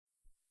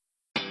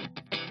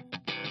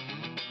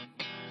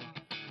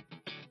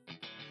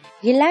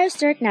Je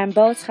luistert naar een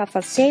boodschap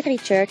van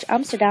C3 Church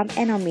Amsterdam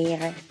en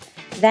Almere.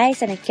 Wij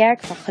zijn een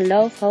kerk van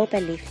geloof, hoop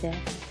en liefde.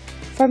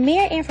 Voor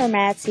meer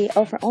informatie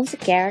over onze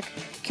kerk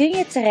kun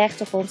je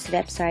terecht op onze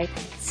website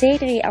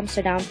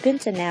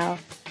c3amsterdam.nl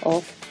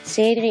of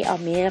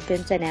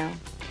c3almere.nl.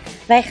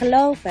 Wij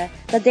geloven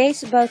dat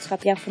deze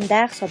boodschap jou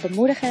vandaag zal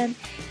bemoedigen,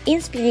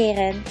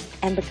 inspireren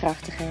en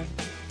bekrachtigen.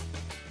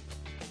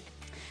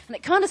 And it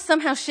kind of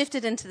somehow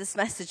shifted into this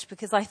message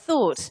because I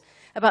thought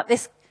about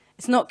this.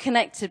 It's not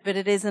connected, but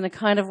it is in a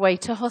kind of way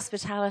to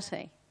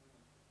hospitality.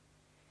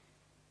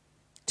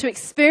 To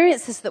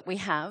experiences that we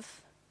have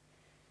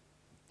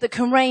that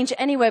can range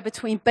anywhere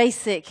between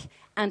basic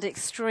and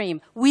extreme.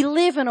 We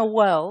live in a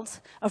world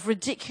of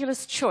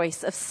ridiculous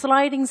choice, of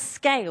sliding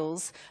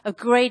scales, of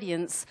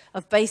gradients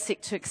of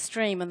basic to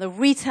extreme. And the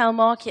retail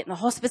market and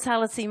the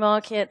hospitality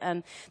market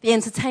and the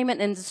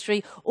entertainment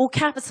industry all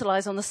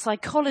capitalize on the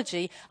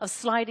psychology of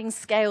sliding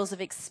scales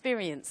of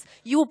experience.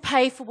 You will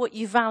pay for what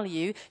you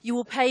value. You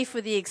will pay for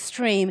the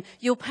extreme.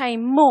 You'll pay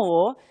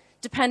more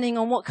depending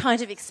on what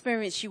kind of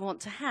experience you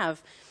want to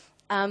have.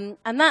 And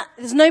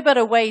there's no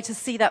better way to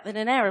see that than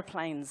in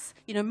aeroplanes.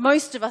 You know,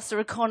 most of us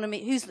are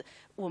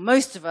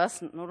most of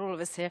us, not all of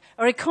us here,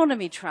 are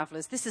economy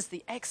travelers. This is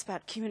the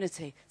expat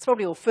community. It's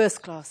probably all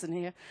first class in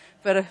here,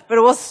 but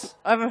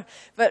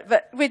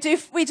we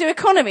do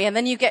economy, and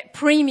then you get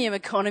premium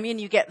economy, and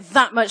you get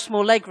that much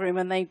more legroom,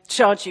 and they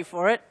charge you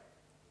for it.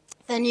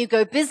 Then you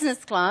go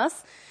business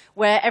class,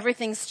 where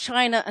everything's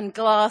china and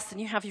glass,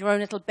 and you have your own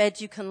little bed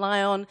you can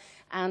lie on,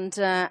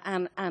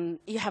 and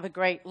you have a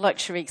great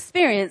luxury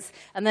experience.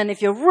 And then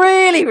if you're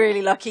really,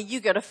 really lucky, you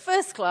go to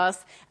first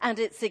class, and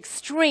it's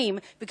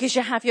extreme because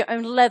you have your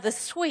own leather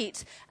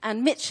suite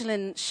and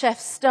Michelin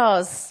chefs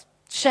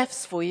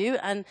for you,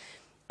 and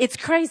it's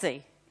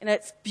crazy. You know,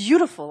 it's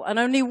beautiful. And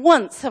only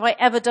once have I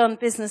ever done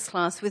business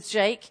class with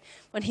Jake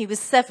when he was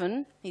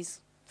 7. He's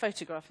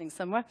photographing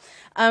somewhere.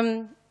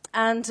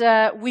 And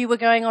we were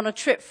going on a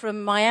trip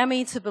from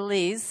Miami to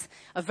Belize,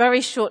 a very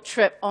short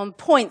trip on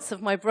points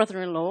of my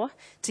brother-in-law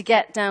to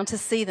get down to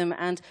see them.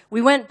 And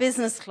we went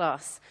business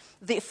class,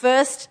 the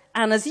first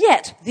and as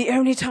yet the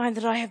only time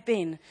that I have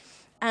been.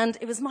 And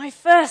it was my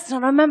first,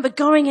 and I remember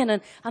going in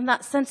and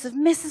that sense of,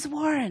 Mrs.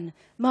 Warren,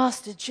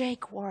 Master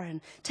Jake Warren,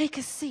 take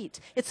a seat.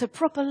 It's a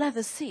proper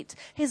leather seat.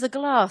 Here's a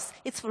glass.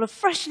 It's full of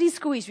freshly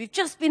squeezed. We've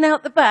just been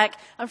out the back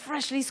and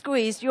freshly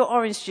squeezed your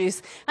orange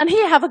juice. And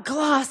here, have a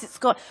glass. It's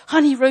got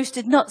honey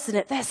roasted nuts in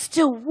it. They're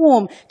still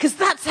warm, because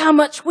that's how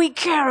much we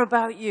care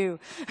about you.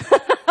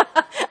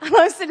 And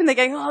I was sitting there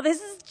going, oh,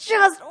 this is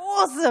just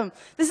awesome.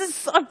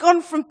 I've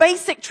gone from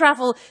basic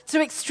travel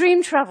to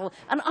extreme travel,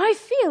 and I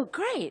feel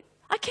great.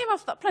 I came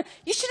off that plane.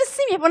 You should have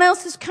seen me. Everyone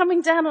else is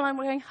coming down, and I'm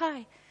going,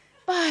 hi,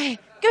 bye,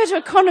 go to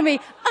economy.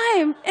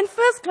 I'm in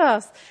first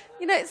class.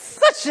 You know, it's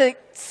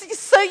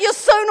you're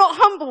so not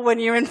humble when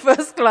you're in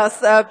first class,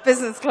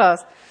 business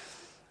class.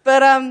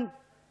 But,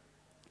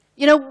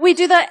 you know, we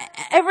do that,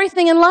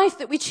 everything in life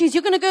that we choose.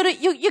 Some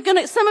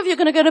of you are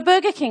going to go to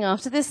Burger King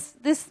after this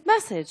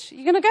message.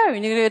 You're going to go,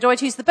 and you're going to go, do I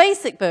choose the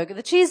basic burger,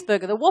 the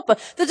cheeseburger, the Whopper,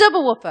 the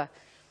double Whopper?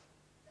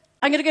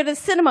 I'm going to go to the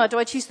cinema. Do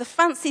I choose the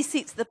fancy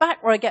seats at the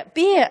back where I get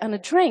beer and a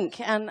drink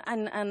and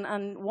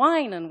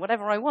wine and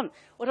whatever I want?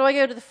 Or do I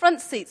go to the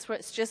front seats where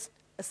it's just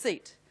a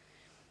seat?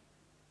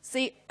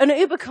 See, an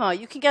Uber car,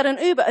 you can get an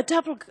Uber, a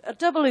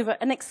double Uber,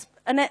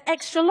 an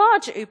extra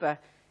large Uber,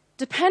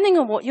 depending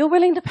on what you're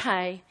willing to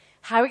pay,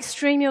 how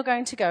extreme you're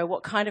going to go,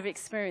 what kind of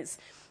experience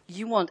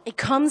you want. It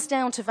comes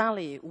down to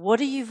value. What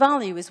do you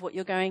value is what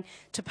you're going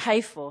to pay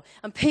for.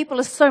 And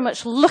people are so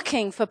much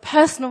looking for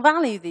personal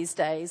value these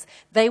days,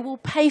 they will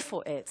pay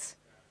for it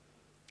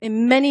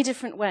in many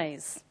different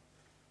ways.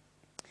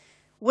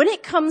 When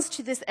it comes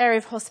to this area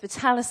of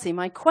hospitality,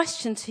 my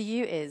question to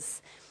you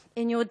is,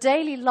 in your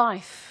daily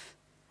life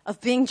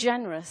of being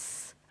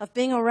generous, of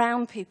being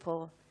around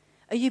people,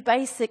 are you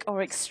basic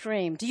or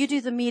extreme? Do you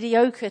do the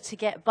mediocre to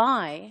get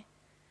by,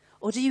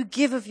 or do you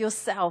give of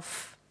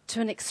yourself to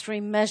an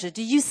extreme measure?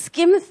 Do you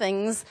skim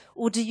things,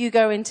 or do you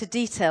go into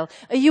detail?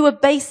 Are you a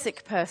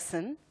basic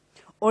person,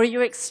 or are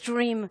you an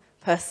extreme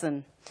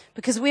person?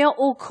 Because we are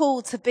all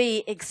called to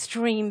be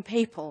extreme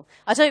people.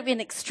 I don't mean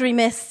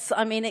extremists,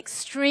 I mean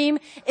extreme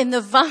in the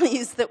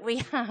values that we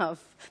have.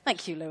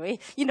 Thank you, Louis.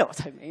 You know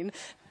what I mean.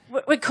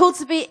 We're called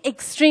to be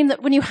extreme,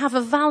 that when you have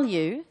a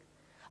value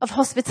of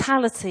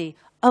hospitality,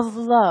 of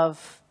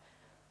love,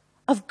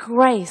 of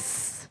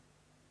grace,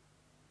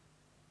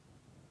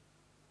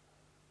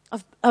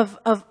 of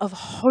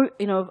hope,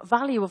 you know,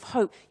 value of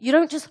hope. You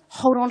don't just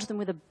hold on to them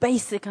with a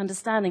basic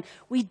understanding.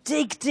 We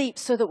dig deep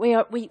so that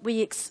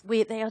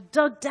they are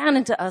dug down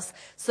into us,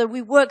 so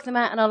we work them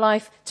out in our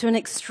life to an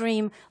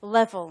extreme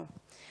level.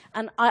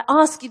 And I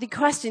ask you the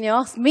question, you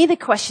ask me the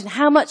question,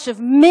 how much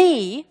of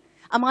me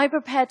am I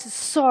prepared to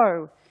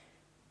sow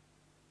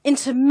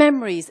into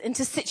memories,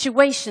 into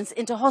situations,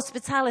 into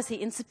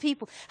hospitality, into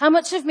people? How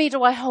much of me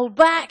do I hold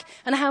back,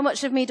 and how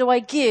much of me do I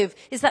give?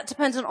 Is that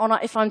dependent on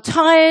if I'm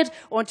tired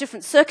or on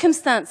different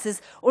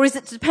circumstances, or is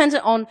it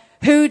dependent on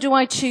who do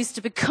I choose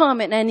to become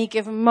in any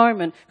given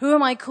moment? Who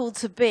am I called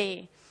to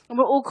be? And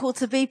we're all called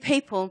to be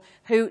people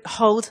who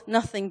hold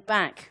nothing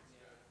back.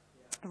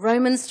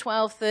 Romans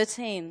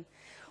 12:13.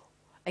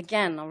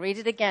 Again, I'll read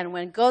it again.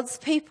 When God's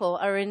people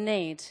are in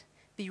need,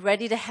 be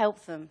ready to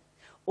help them.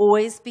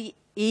 Always be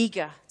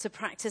eager to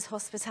practice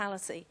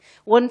hospitality.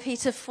 1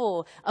 Peter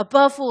 4,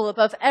 above all,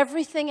 above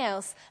everything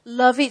else,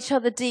 love each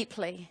other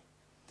deeply,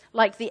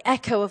 like the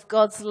echo of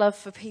God's love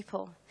for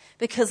people.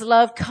 Because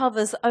love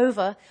covers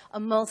over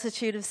a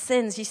multitude of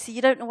sins. You see,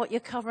 you don't know what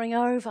you're covering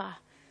over.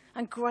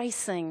 And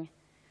gracing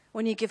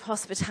when you give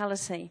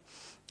hospitality.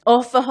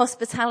 Offer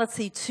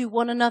hospitality to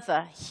one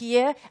another,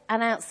 here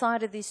and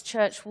outside of these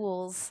church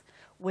walls,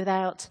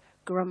 without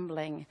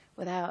grumbling,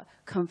 without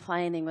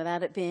complaining,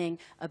 without it being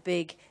a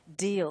big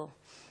deal.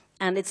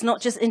 And it's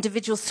not just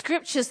individual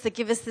scriptures that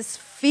give us this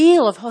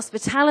feel of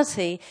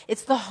hospitality.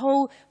 It's the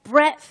whole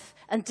breadth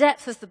and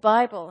depth of the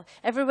Bible.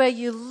 Everywhere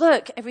you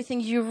look, everything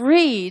you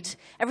read,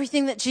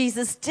 everything that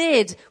Jesus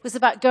did was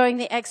about going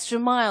the extra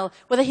mile.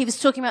 Whether he was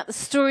talking about the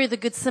story of the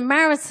Good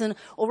Samaritan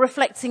or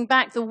reflecting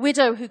back the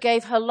widow who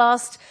gave her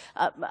last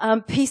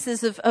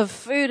pieces of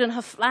food and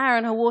her flour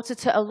and her water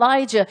to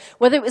Elijah.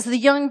 Whether it was the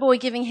young boy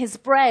giving his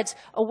bread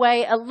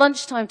away at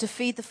lunchtime to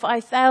feed the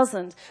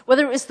 5,000.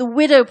 Whether it was the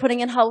widow putting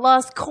in her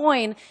last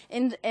coin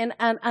and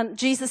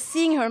Jesus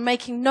seeing her and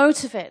making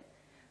note of it.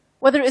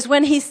 Whether it was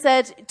when he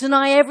said,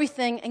 deny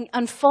everything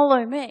and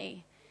follow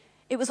me.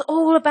 It was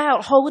all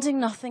about holding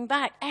nothing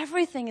back.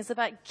 Everything is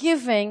about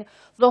giving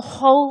the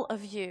whole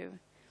of you.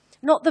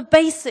 Not the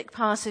basic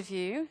part of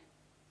you,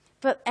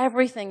 but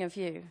everything of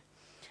you.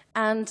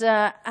 And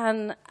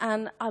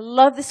I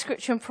love the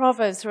scripture in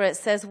Proverbs where it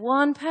says,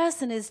 one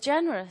person is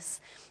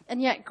generous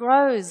and yet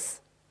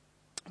grows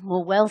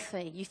more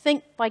wealthy. You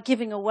think by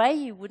giving away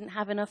you wouldn't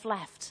have enough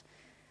left.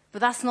 But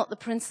that's not the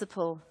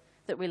principle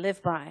that we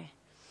live by.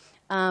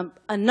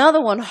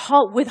 Another one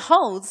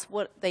withholds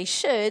what they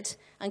should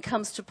and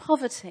comes to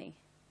poverty.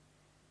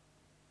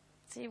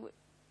 See,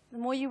 the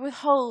more you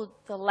withhold,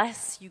 the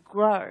less you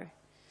grow.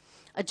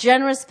 A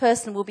generous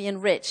person will be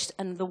enriched,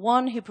 and the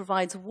one who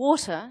provides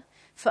water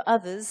for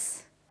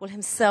others will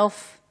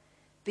himself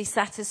be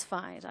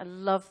satisfied. I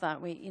love that.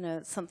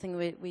 It's something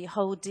we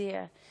hold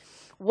dear.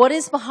 What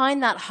is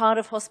behind that heart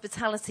of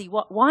hospitality?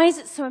 Why is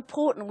it so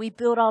important we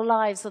build our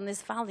lives on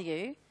this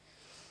value?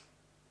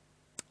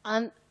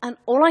 And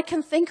all I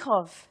can think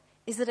of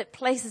is that it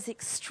places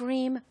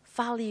extreme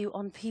value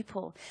on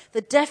people. The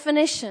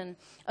definition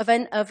of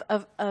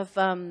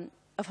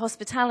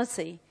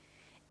hospitality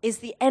is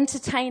the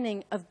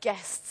entertaining of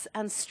guests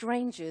and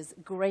strangers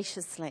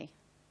graciously.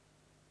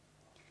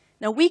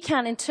 Now, we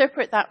can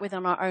interpret that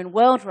within our own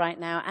world right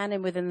now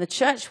and within the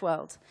church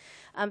world.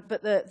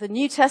 But the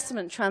New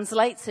Testament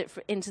translates it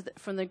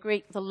from the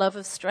Greek, the love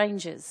of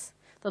strangers.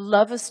 The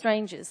love of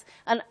strangers.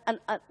 And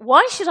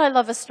why should I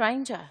love a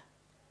stranger?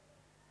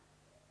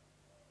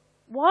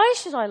 Why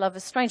should I love a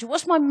stranger?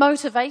 What's my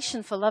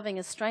motivation for loving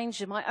a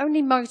stranger? My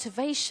only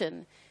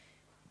motivation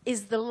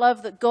is the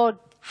love that God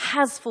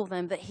has for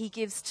them, that he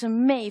gives to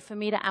me for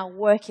me to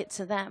outwork it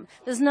to them.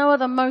 There's no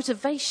other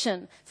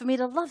motivation for me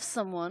to love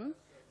someone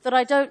that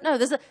I don't know.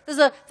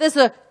 There's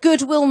a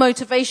goodwill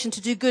motivation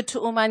to do good to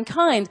all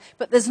mankind,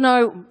 but there's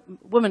no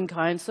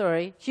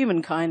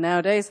humankind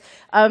nowadays.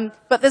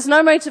 But there's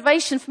no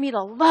motivation for me to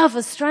love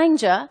a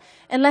stranger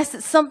unless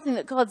it's something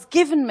that God's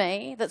given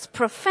me that's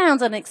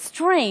profound and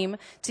extreme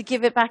to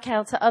give it back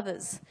out to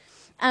others.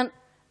 And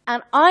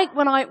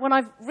when I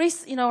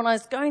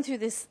was going through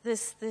this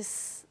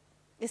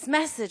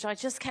message, I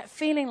just kept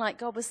feeling like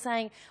God was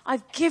saying,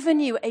 I've given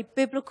you a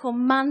biblical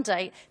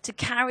mandate to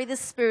carry the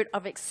spirit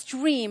of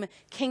extreme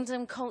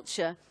kingdom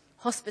culture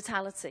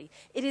hospitality.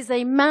 It is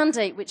a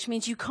mandate, which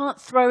means you can't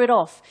throw it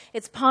off.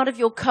 It's part of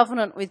your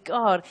covenant with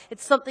God.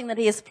 It's something that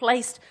he has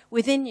placed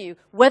within you,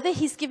 whether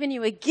he's given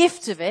you a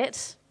gift of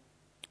it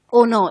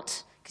or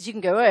not. Because you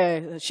can go,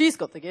 hey, she's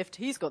got the gift,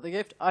 he's got the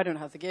gift, I don't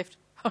have the gift,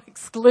 I'm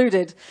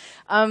excluded.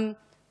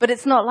 But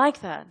it's not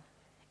like that.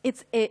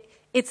 It's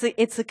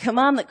a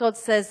command that God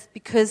says,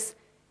 because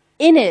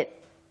in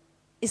it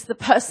is the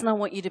person I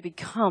want you to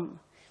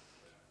become.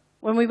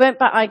 When we went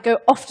back, I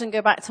often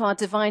go back to our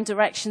Divine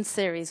Direction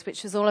series,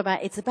 which was all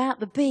about, it's about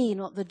the be,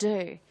 not the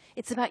do.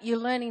 It's about you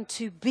learning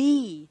to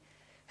be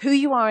who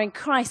you are in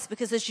Christ,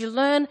 because as you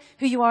learn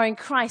who you are in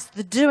Christ,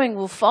 the doing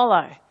will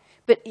follow.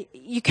 But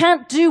you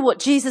can't do what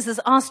Jesus has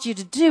asked you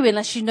to do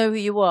unless you know who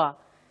you are.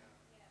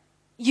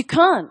 You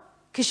can't,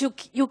 because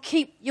you'll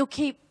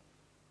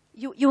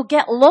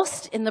get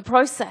lost in the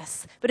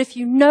process. But if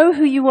you know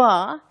who you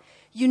are,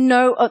 you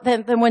know,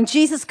 then when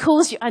Jesus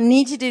calls you, I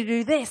need you to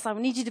do this, I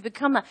need you to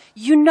become that.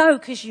 You know,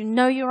 because you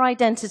know your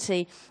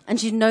identity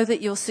and you know that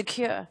you're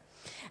secure.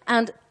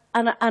 And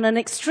an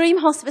extreme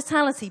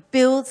hospitality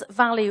builds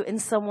value in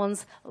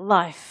someone's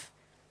life.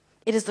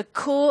 It is the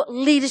core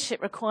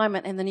leadership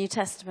requirement in the New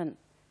Testament.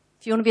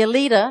 If you want to be a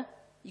leader,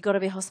 you've got to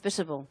be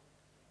hospitable.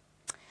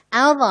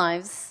 Our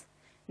lives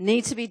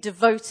need to be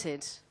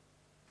devoted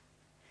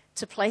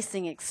to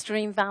placing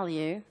extreme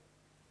value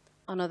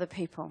on other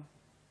people.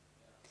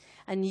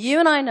 And you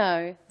and I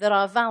know that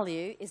our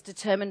value is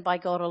determined by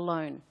God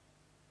alone.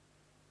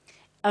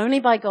 only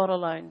by God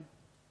alone.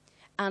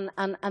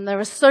 And there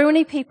are so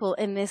many people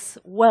in this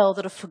world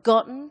that are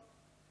forgotten.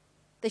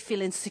 They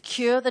feel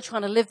insecure. They're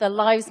trying to live their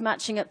lives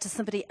matching up to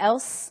somebody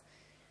else.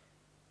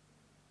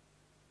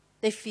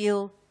 They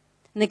feel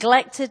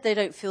neglected. They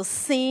don't feel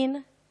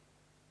seen.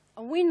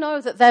 And we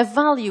know that their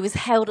value is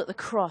held at the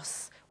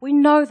cross. We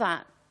know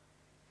that.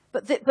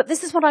 But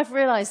this is what I've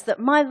realized, that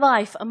my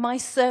life and my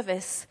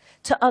service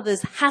to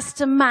others has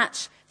to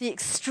match the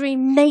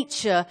extreme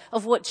nature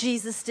of what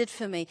Jesus did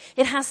for me.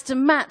 It has to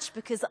match,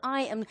 because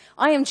I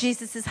am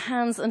Jesus'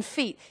 hands and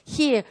feet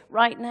here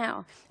right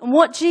now. And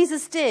what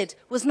Jesus did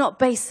was not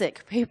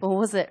basic, people,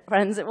 was it,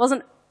 friends? It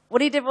wasn't,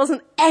 what he did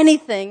wasn't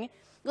anything.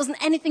 It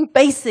wasn't anything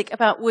basic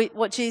about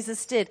what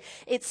Jesus did.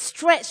 It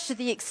stretched to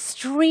the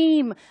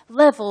extreme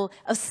level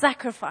of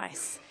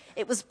sacrifice.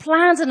 It was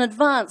planned in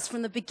advance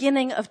from the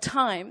beginning of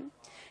time.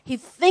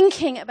 He's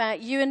thinking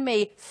about you and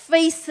me,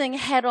 facing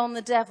head on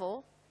the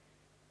devil,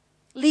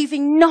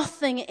 leaving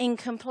nothing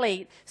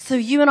incomplete, so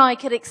you and I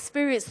could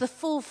experience the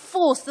full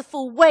force, the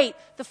full weight,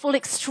 the full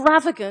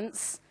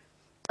extravagance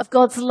of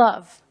God's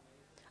love,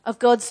 of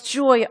God's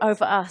joy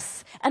over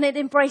us. And it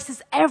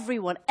embraces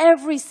everyone,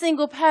 every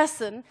single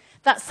person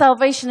that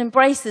salvation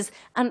embraces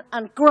and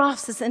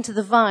grafts us into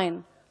the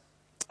vine,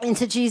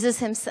 into Jesus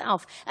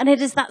himself. And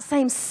it is that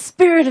same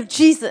Spirit of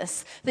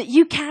Jesus that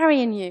you carry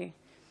in you.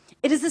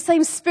 It is the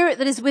same Spirit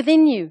that is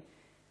within you.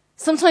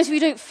 Sometimes we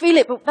don't feel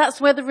it, but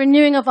that's where the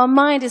renewing of our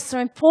mind is so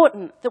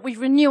important, that we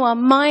renew our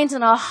mind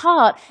and our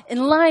heart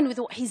in line with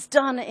what he's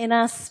done in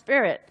our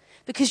spirit.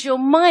 Because your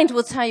mind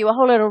will tell you a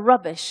whole lot of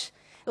rubbish.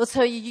 It will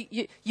tell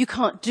you, you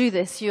can't do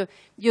this. You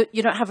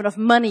don't have enough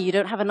money. You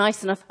don't have a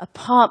nice enough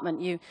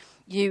apartment. You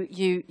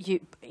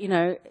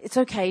know, it's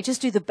okay.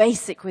 Just do the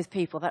basic with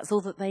people. That's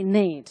all that they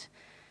need.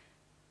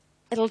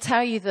 It'll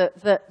tell you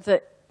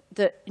that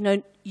you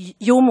know,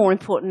 you're more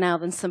important now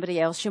than somebody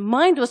else. Your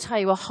mind will tell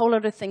you a whole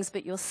lot of things,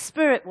 but your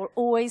spirit will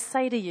always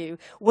say to you,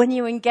 when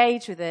you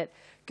engage with it,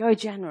 go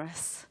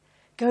generous,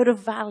 go to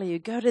value,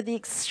 go to the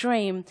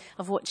extreme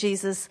of what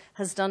Jesus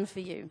has done for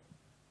you.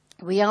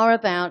 We are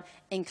about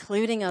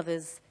including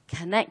others,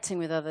 connecting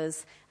with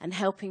others, and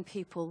helping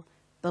people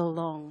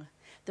belong.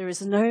 There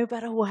is no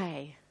better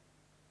way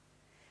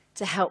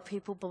to help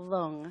people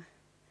belong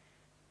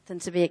than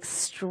to be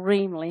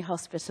extremely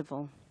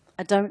hospitable.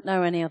 I don't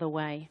know any other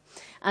way.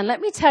 And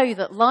let me tell you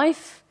that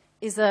life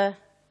is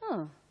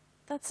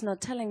that's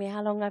not telling me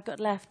how long I've got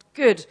left.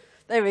 Good.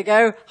 There we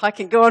go. I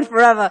can go on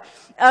forever.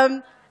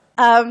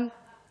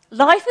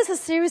 Life is a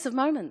series of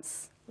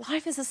moments.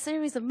 Life is a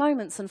series of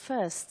moments and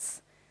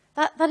firsts.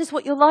 That is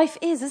what your life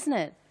is, isn't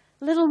it?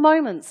 Little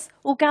moments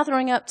all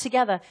gathering up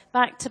together,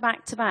 back to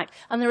back to back.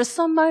 And there are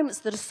some moments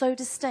that are so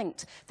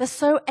distinct, they're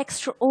so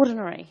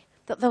extraordinary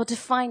that they'll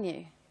define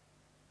you.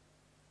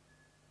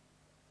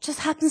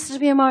 Just happens to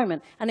be a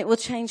moment, and it will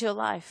change your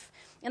life.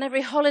 And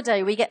every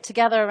holiday we get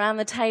together around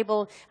the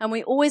table, and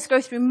we always go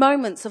through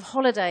moments of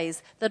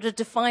holidays that have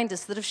defined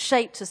us, that have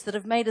shaped us, that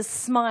have made us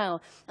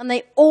smile. And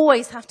they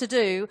always have to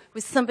do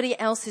with somebody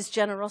else's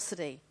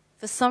generosity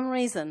for some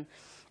reason.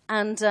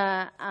 And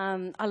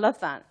I love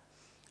that.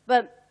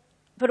 But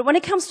when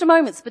it comes to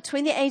moments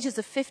between the ages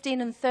of 15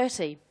 and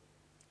 30,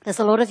 there's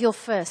a lot of your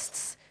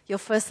firsts. Your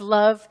first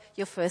love,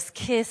 your first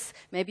kiss,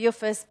 maybe your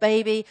first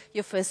baby,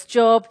 your first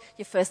job,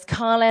 your first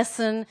car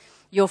lesson,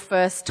 your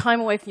first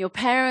time away from your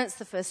parents,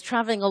 the first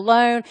traveling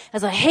alone.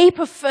 There's a heap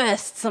of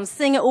firsts. I'm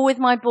seeing it all with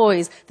my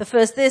boys. The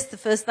first this, the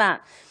first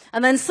that.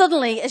 And then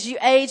suddenly, as you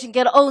age and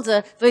get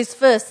older, those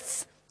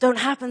firsts don't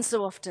happen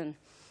so often.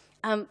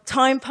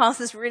 Time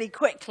passes really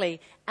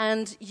quickly,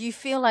 and you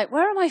feel like,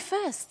 where are my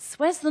firsts?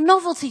 Where's the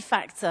novelty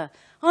factor?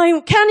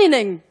 I'm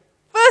canyoning.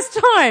 First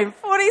time,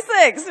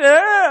 46.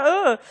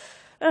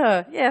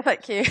 Yeah,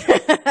 thank you.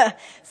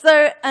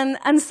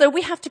 So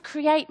we have to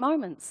create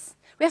moments.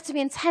 We have to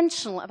be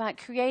intentional about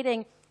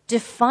creating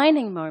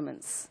defining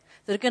moments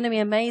that are going to be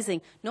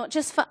amazing, not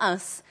just for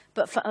us,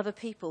 but for other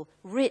people.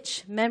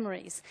 Rich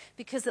memories.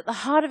 Because at the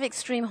heart of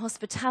extreme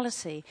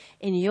hospitality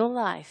in your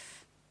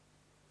life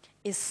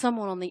is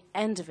someone on the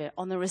end of it,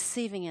 on the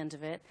receiving end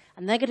of it,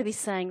 and they're going to be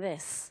saying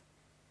this: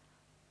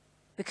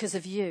 because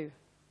of you,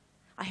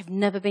 I have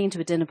never been to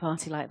a dinner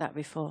party like that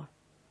before.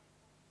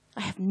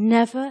 I have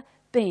never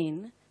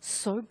been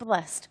so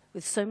blessed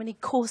with so many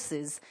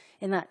courses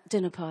in that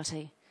dinner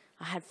party.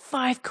 I had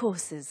 5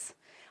 courses.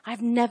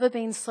 I've never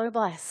been so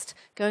blessed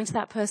going to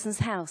that person's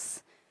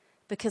house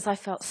because I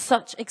felt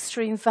such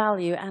extreme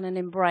value and an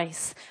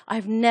embrace.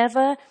 I've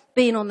never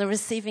been on the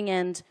receiving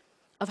end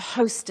of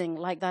hosting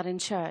like that in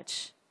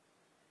church.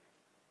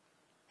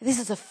 This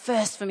is a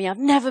first for me. I've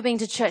never been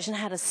to church and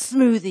had a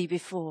smoothie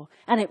before,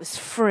 and it was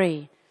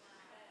free.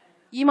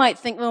 You might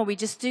think, well, we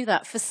just do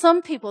that. For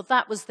some people,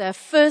 that was their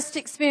first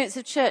experience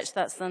of church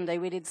that Sunday.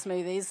 We did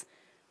smoothies.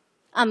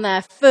 And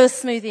their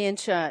first smoothie in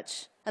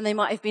church. And they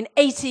might have been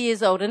 80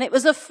 years old. And it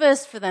was a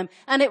first for them.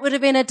 And it would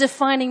have been a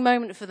defining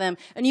moment for them.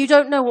 And you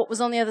don't know what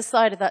was on the other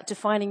side of that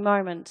defining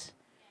moment.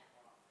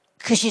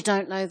 Because you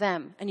don't know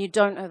them. And you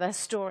don't know their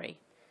story.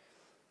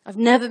 I've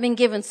never been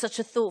given such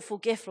a thoughtful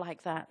gift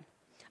like that.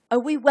 Are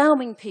we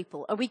whelming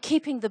people? Are we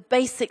keeping the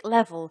basic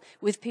level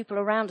with people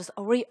around us?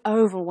 Are we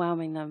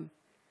overwhelming them?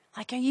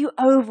 Like, are you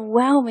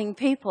overwhelming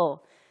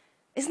people?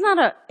 Isn't that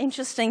an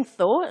interesting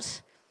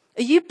thought?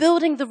 Are you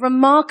building the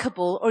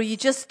remarkable, or are you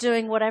just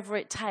doing whatever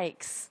it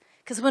takes?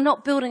 Because we're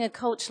not building a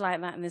culture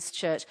like that in this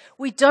church.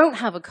 We don't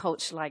have a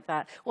culture like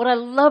that. What I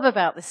love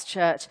about this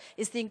church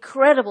is the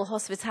incredible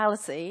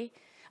hospitality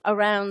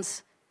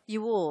around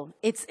you all.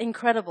 It's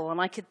incredible, and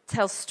I could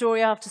tell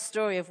story after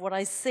story of what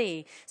I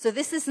see. So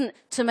this isn't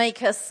to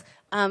make us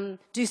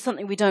do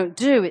something we don't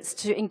do. It's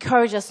to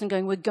encourage us and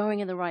going, we're going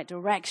in the right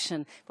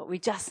direction, but we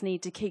just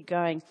need to keep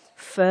going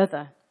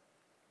further.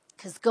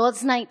 Because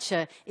God's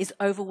nature is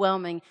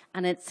overwhelming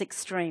and it's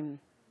extreme.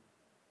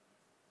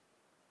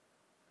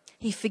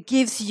 He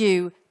forgives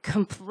you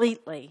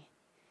completely.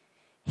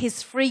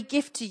 His free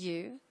gift to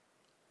you,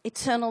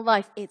 eternal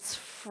life, it's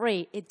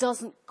free. It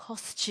doesn't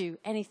cost you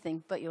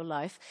anything but your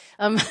life.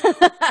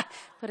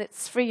 But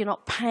it's free. You're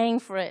not paying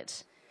for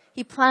it.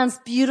 He plans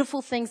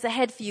beautiful things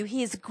ahead for you.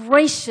 He is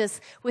gracious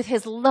with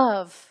his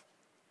love.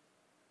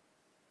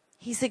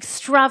 He's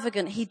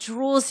extravagant. He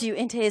draws you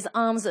into his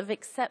arms of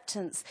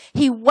acceptance.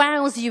 He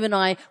wows you and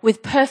I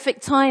with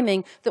perfect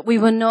timing that we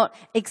were not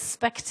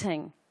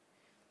expecting.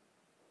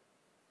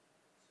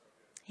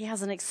 He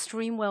has an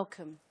extreme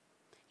welcome.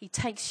 He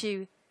takes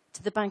you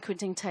to the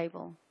banqueting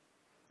table,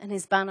 and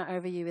his banner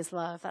over you is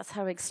love. That's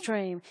how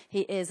extreme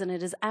he is, and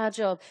it is our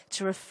job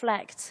to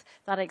reflect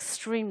that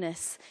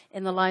extremeness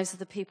in the lives of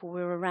the people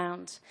we're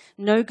around.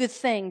 No good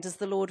thing does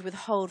the Lord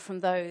withhold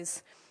from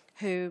those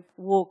who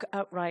walk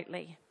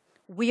uprightly.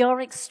 We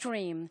are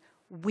extreme.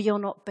 We are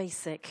not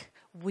basic.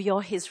 We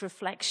are his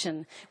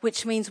reflection,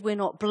 which means we're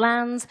not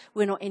bland,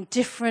 we're not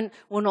indifferent,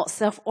 we're not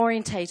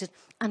self-orientated,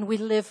 and we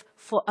live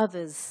for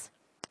others.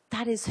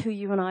 That is who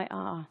you and I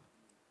are.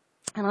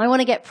 And I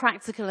want to get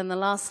practical in the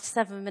last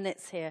 7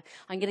 minutes here.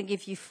 I'm going to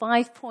give you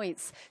 5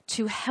 points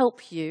to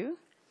help you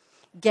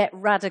get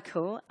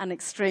radical and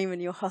extreme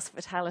in your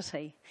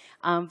hospitality.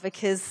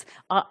 Because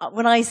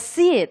when I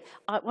see it,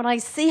 when I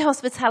see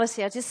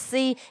hospitality, I just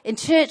see, in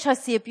church I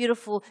see a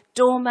beautiful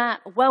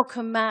doormat, a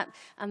welcome mat,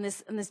 and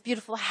this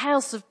beautiful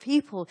house of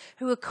people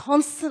who are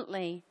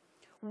constantly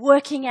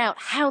working out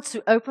how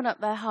to open up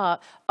their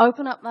heart,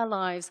 open up their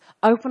lives,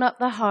 open up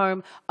their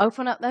home,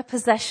 open up their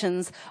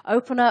possessions,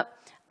 open up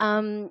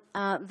I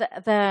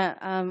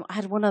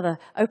had one other,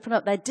 open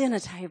up their dinner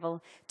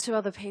table to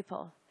other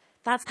people.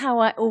 That's how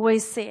I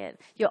always see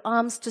it. Your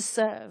arms to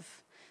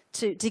serve,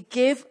 to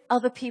give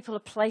other people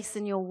a place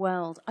in your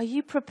world. Are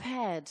you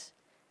prepared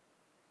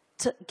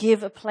to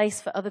give a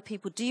place for other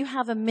people? Do you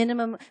have a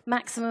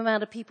maximum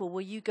amount of people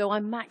where you go,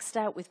 I'm maxed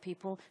out with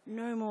people,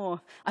 no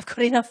more. I've got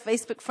enough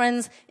Facebook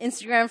friends,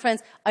 Instagram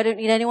friends. I don't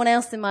need anyone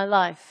else in my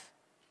life.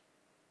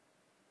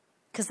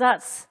 Because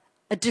that's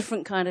a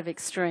different kind of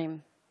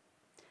extreme.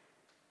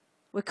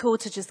 We're called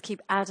to just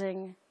keep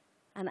adding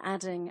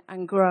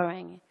and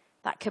growing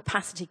that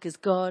capacity, because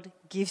God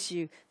gives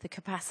you the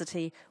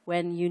capacity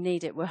when you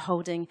need it. We're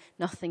holding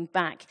nothing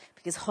back,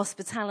 because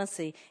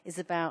hospitality is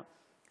about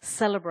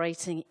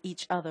celebrating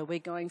each other. We're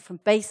going from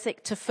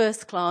basic to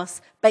first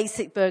class,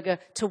 basic burger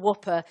to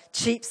Whopper,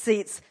 cheap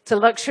seats to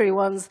luxury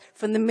ones,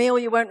 from the meal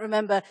you won't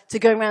remember to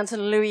going round to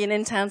Louis and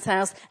Intown's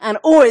house and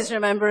always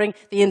remembering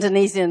the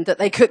Indonesian that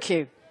they cook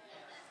you.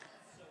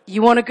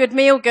 You want a good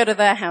meal? Go to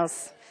their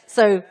house.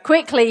 So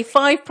quickly,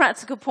 5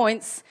 practical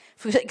points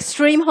for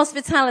extreme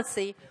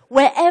hospitality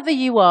wherever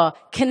you are.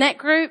 Connect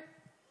group,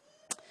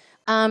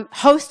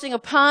 hosting a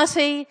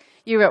party,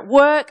 you're at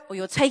work, or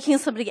you're taking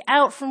somebody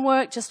out from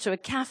work just to a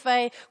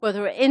cafe,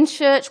 whether it's in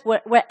church,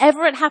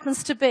 wherever it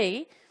happens to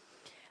be.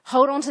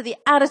 Hold on to the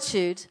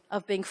attitude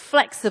of being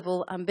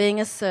flexible and being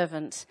a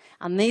servant.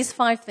 And these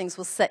 5 things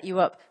will set you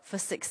up for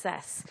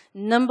success.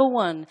 Number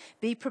 1,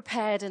 be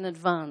prepared in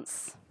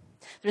advance.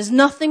 There is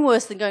nothing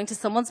worse than going to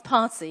someone's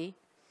party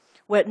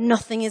where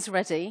nothing is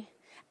ready,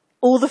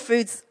 all the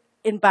food's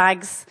in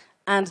bags,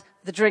 and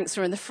the drinks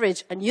are in the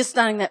fridge, and you're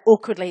standing there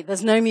awkwardly,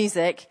 there's no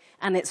music,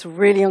 and it's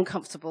really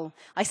uncomfortable.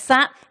 I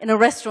sat in a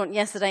restaurant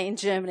yesterday in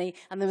Germany,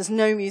 and there was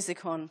no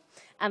music on,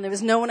 and there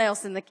was no one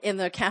else in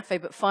the cafe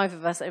but 5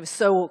 of us. It was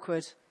so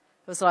awkward.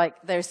 It was like,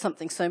 there's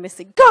something so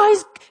missing.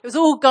 Guys! It was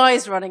all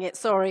guys running it,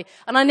 sorry.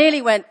 And I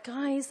nearly went,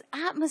 guys,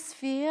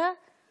 atmosphere?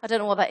 I don't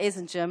know what that is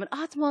in German.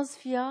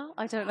 Atmosphere?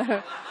 I don't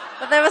know.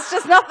 But there was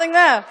just nothing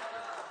there.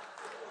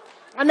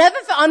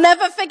 I'll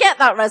never forget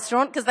that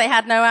restaurant because they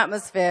had no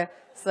atmosphere.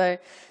 So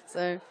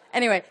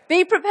anyway,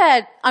 be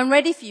prepared. I'm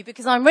ready for you,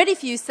 because I'm ready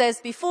for you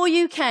says, before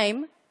you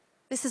came,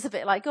 this is a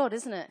bit like God,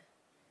 isn't it?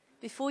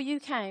 Before you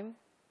came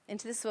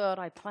into this world,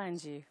 I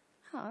planned you.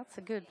 Oh, that's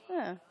a good,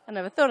 yeah, I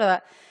never thought of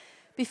that.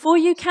 Before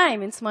you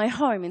came into my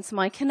home, into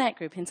my connect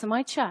group, into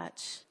my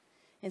church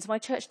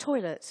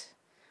toilet,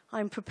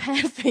 I'm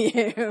prepared for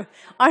you.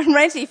 I'm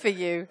ready for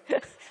you.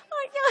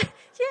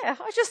 Yeah,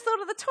 I just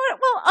thought of the toilet.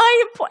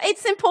 Well,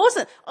 it's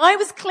important. I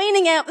was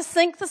cleaning out the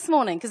sink this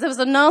morning because there was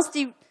a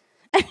nasty...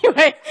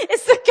 Anyway,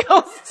 it's the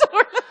girls'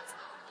 toilet.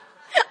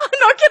 I'm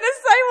not going to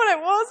say what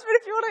it was, but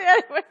if you want to...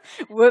 Anyway,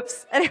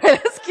 whoops. Anyway,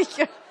 let's keep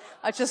going.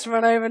 I just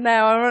run over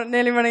now. I'm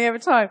nearly running over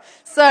time.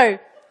 So,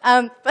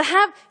 but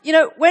have, you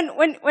know, when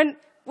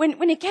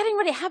you're getting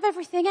ready, have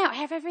everything out.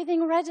 Have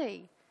everything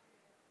ready.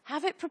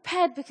 Have it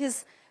prepared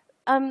because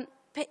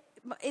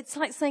it's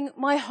like saying,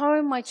 my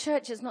home, my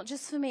church, is not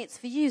just for me, it's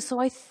for you. So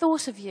I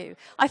thought of you.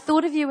 I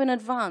thought of you in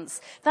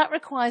advance. That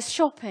requires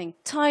shopping,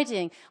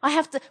 tidying.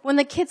 When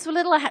the kids were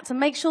little, I had to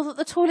make sure that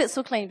the toilets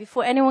were clean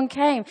before anyone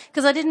came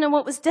because I didn't know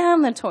what was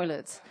down the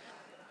toilets.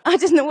 I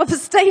didn't know what the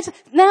state.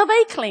 Now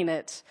they clean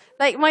it.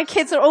 My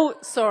kids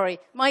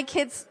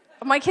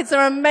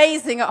are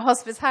amazing at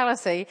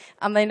hospitality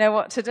and they know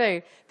what to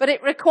do. But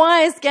it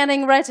requires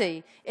getting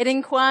ready.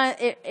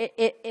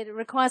 It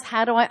requires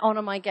how do I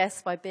honor my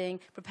guests by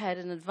being prepared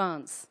in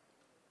advance.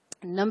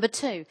 Number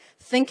 2,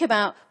 think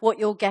about what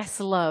your guests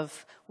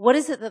love. What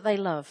is it that they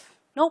love?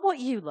 Not what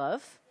you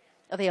love.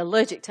 Are they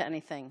allergic to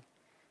anything?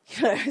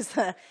 You know,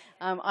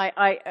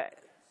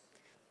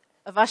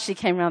 Avashti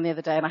came around the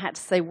other day and I had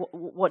to say,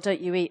 what don't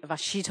you eat?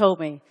 Avashti, she told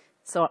me.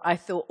 So I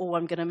thought,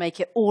 I'm going to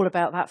make it all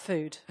about that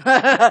food.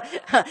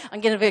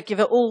 I'm going to give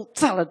it all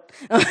salad.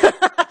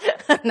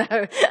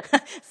 No.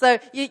 So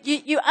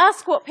you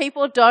ask what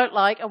people don't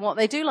like and what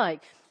they do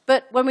like.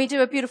 But when we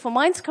do a Beautiful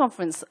Minds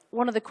conference,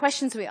 one of the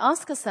questions we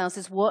ask ourselves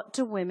is, what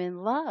do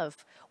women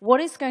love?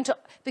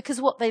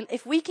 Because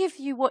if we give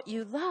you what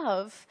you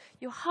love,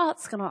 your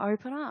heart's going to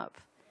open up.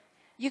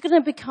 You're going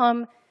to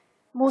become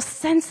more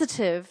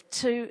sensitive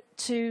to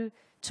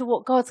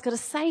what God's going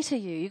to say to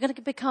you. You're going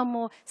to become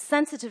more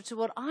sensitive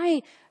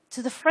to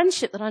to the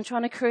friendship that I'm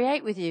trying to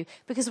create with you,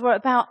 because we're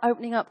about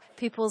opening up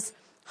people's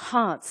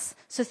hearts.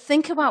 So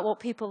think about what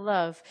people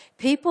love.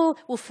 People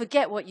will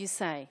forget what you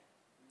say.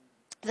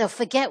 They'll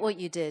forget what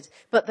you did,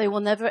 but they will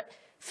never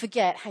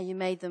forget how you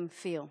made them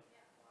feel.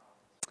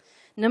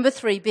 Number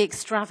 3, be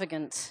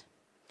extravagant.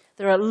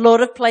 There are a lot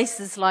of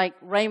places like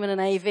Raymond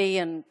and AV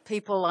and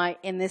people like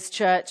in this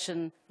church,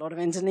 and a lot of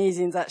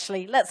Indonesians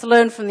actually. Let's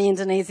learn from the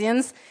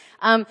Indonesians.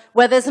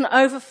 Where there's an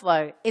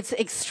overflow. It's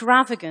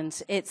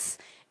extravagant.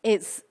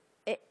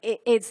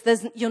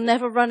 You're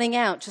never running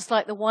out, just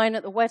like the wine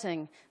at the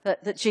wedding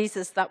that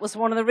Jesus, that was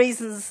one of the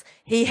reasons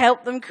he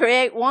helped them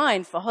create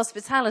wine, for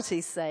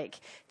hospitality's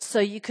sake, so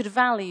you could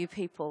value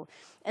people.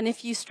 And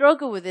if you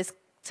struggle with this,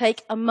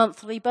 take a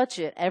monthly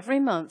budget every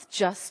month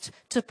just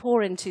to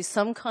pour into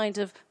some kind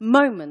of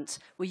moment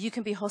where you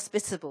can be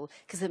hospitable,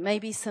 because it may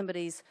be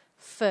somebody's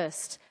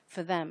first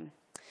for them.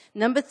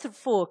 Number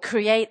 4,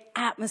 create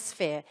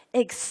atmosphere.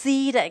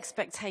 Exceed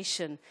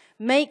expectation.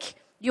 Make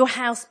your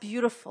house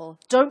beautiful.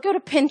 Don't go to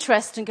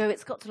Pinterest and go,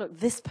 it's got to look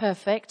this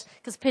perfect,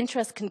 because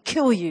Pinterest can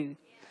kill you.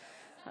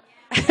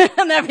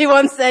 And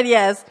everyone said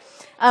yes.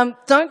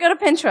 Don't go to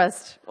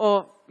Pinterest,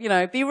 or,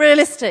 be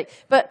realistic.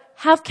 But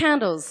have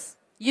candles.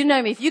 You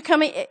know me. If you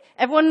come in,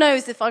 everyone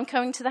knows if I'm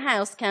coming to the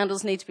house,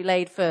 candles need to be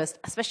laid first,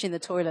 especially in the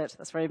toilet.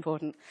 That's very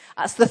important.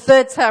 That's the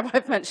 3rd time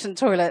I've mentioned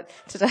toilet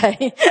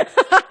today.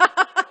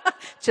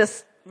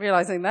 Just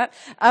realizing that.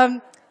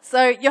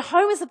 So your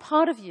home is a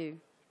part of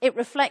you. It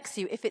reflects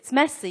you. If it's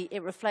messy,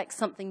 it reflects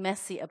something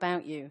messy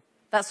about you.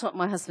 That's what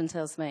my husband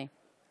tells me.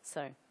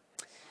 So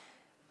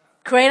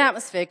create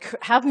atmosphere.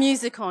 Have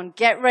music on.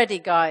 Get ready,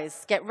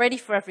 guys. Get ready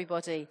for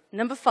everybody.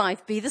 Number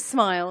 5, be the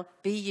smile,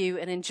 be you,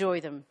 and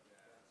enjoy them.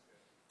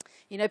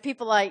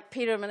 People like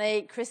Peter and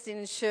Monique, Christine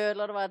and Sher, a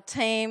lot of our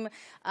team,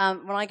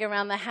 when I go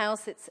around the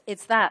house,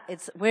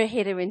 we're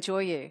here to enjoy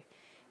you.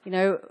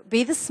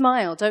 Be the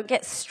smile. Don't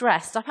get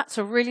stressed. I've had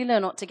to really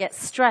learn not to get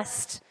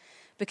stressed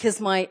because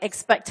my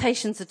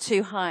expectations are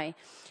too high.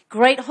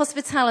 Great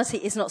hospitality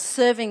is not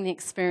serving the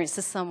experience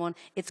to someone.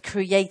 It's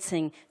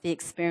creating the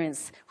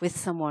experience with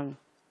someone.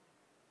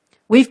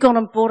 We've gone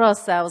and bought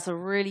ourselves a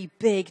really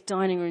big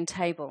dining room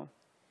table.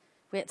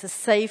 We had to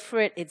save for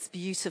it. It's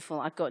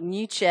beautiful. I've got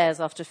new chairs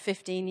after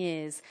 15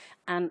 years.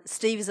 And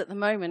Steve is at the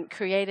moment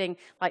creating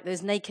like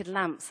those naked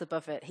lamps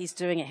above it. He's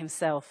doing it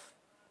himself.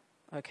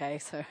 Okay,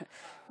 so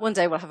one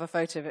day we'll have a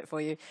photo of it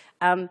for you.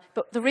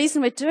 But the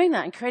reason we're doing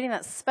that and creating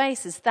that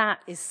space is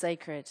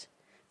sacred.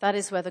 That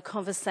is where the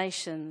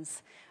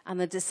conversations and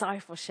the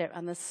discipleship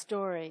and the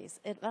stories,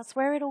 that's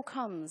where it all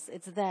comes.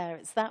 It's there.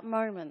 It's that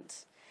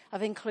moment of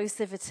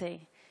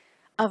inclusivity,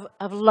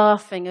 of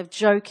laughing, of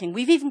joking.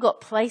 We've even got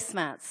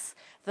placemats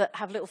that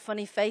have little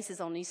funny faces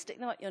on. You stick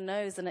them up your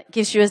nose and it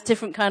gives you a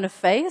different kind of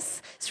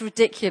face. It's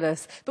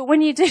ridiculous. But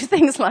when you do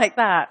things like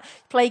that,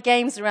 play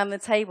games around the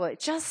table,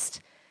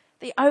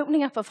 the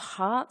opening up of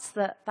hearts,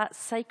 that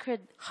sacred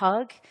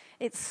hug,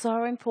 it's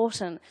so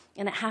important,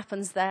 and it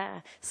happens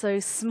there. So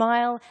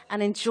smile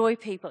and enjoy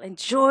people.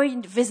 Enjoy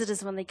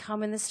visitors when they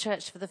come in this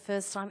church for the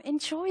first time.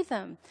 Enjoy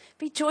them.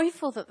 Be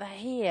joyful that they're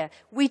here.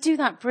 We do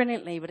that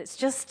brilliantly, but it's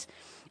just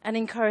an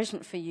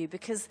encouragement for you,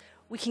 because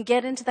we can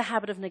get into the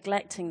habit of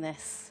neglecting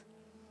this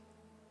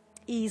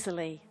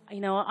easily.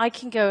 I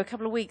can go a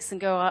couple of weeks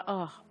and go,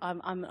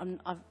 I've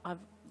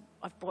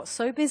got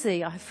so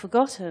busy, I've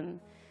forgotten.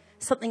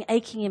 Something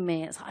aching in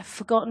me. I've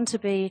forgotten to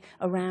be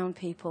around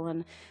people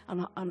and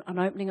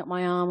opening up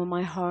my arm and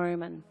my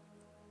home and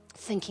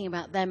thinking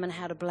about them and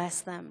how to bless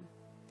them.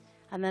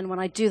 And then when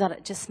I do that,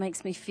 it just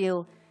makes me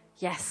feel,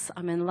 Yes,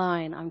 I'm in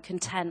line, I'm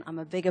content, I'm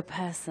a bigger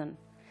person.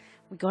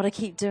 We've got to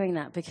keep doing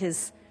that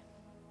because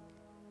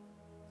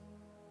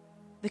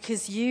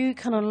you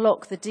can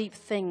unlock the deep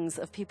things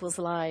of people's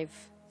lives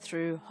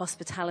through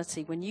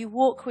hospitality. When you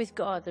walk with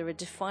God, there are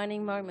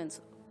defining moments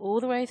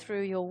all the way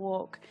through your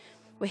walk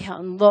where He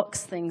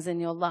unlocks things in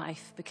your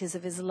life because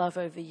of His love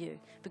over you,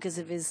 because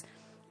of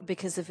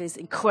His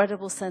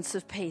incredible sense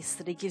of peace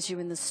that He gives you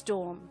in the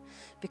storm,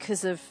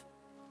 because of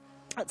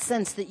that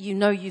sense that you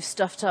know you've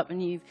stuffed up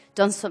and you've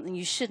done something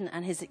you shouldn't,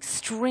 and His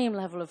extreme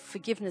level of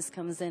forgiveness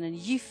comes in and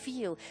you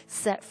feel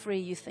set free.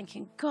 You're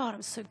thinking, God,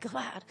 I'm so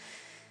glad,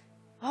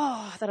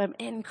 that I'm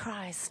in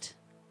Christ.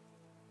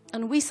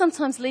 And we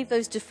sometimes leave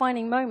those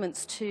defining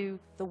moments to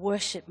the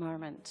worship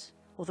moment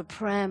or the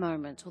prayer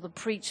moment or the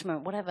preach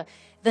moment, whatever.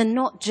 They're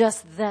not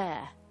just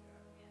there.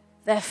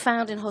 They're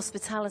found in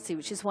hospitality,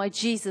 which is why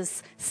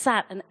Jesus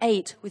sat and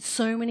ate with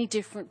so many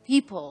different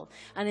people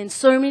and in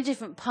so many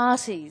different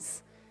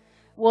parties.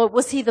 Well,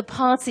 was He the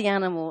party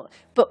animal?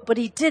 But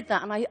He did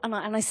that,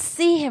 and I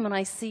see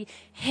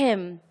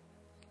Him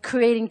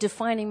creating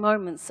defining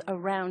moments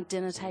around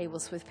dinner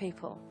tables with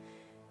people,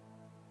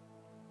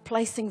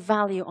 placing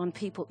value on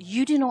people.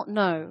 You do not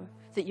know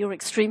that your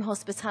extreme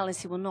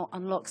hospitality will not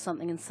unlock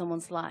something in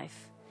someone's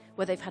life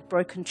where they've had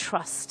broken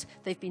trust,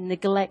 they've been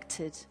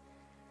neglected,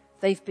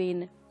 they've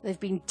been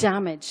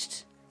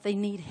damaged, they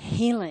need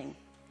healing.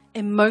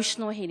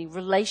 Emotional healing,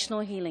 relational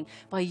healing,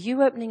 by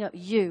you opening up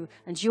you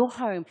and your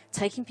home,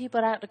 taking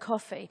people out to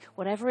coffee,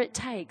 whatever it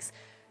takes.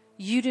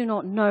 You do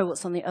not know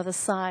what's on the other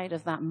side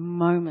of that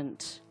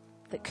moment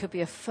that could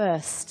be a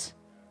first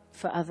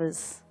for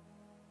others.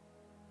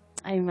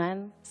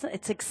 Amen. So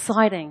it's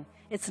exciting.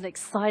 It's an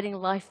exciting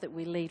life that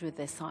we lead with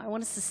this. I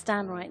want us to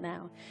stand right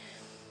now.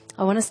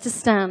 I want us to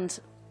stand.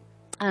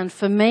 And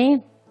for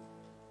me,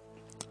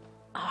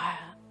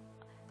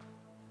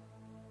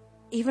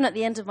 even at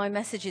the end of my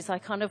messages, I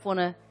kind of want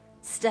to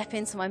step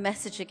into my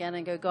message again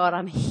and go, God,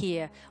 I'm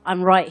here.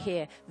 I'm right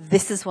here.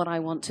 This is what I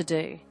want to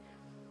do.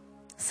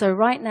 So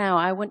right now,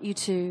 I want you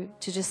to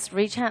just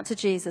reach out to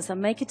Jesus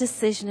and make a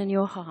decision in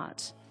your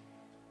heart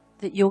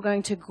that you're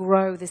going to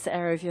grow this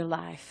area of your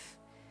life.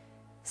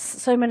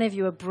 So many of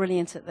you are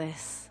brilliant at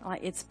this.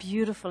 It's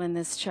beautiful in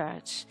this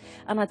church.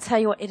 And I tell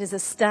you what, it is a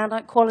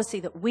standout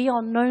quality that we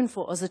are known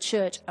for as a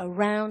church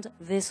around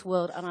this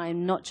world. And I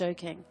am not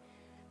joking.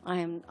 I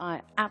am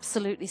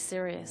absolutely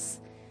serious.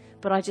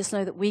 But I just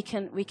know that we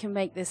can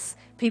make this,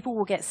 people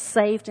will get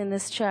saved in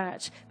this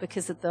church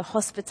because of the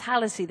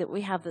hospitality that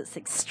we have that's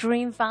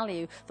extreme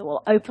value, that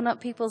will open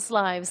up people's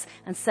lives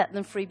and set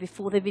them free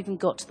before they've even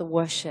got to the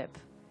worship.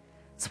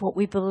 It's what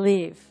we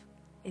believe.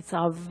 It's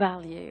our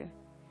value.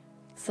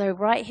 So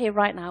right here,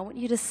 right now, I want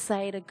you to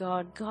say to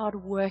God, God,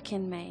 work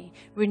in me.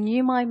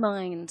 Renew my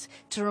mind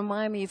to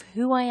remind me of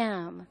who I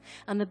am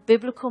and the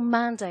biblical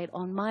mandate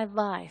on my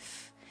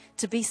life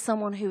to be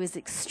someone who is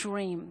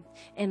extreme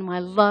in my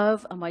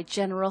love and my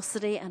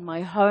generosity and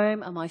my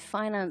home and my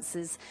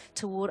finances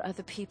toward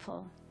other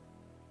people.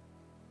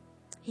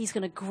 He's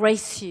going to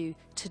grace you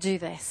to do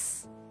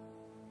this.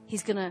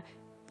 You're going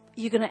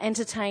to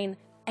entertain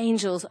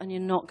angels and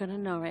you're not going to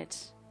know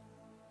it.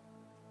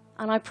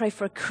 And I pray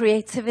for a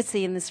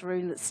creativity in this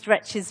room that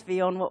stretches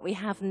beyond what we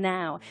have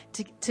now,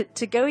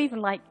 to go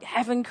even like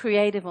heaven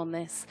creative on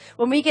this.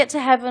 When we get to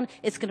heaven,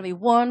 it's going to be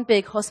one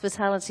big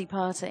hospitality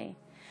party.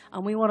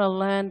 And we want to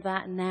learn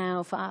that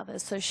now, Father.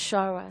 So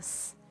show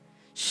us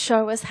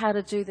how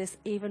to do this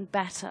even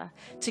better,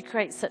 to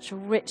create such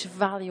rich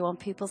value on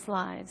people's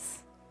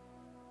lives.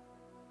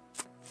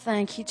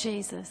 Thank you,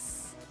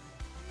 Jesus.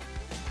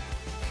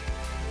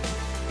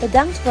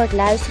 Bedankt voor het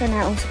luisteren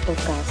naar onze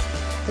podcast.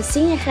 We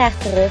zien je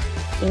graag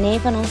terug in een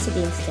van onze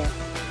diensten.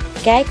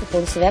 Kijk op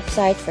onze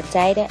website voor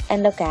tijden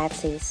en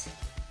locaties.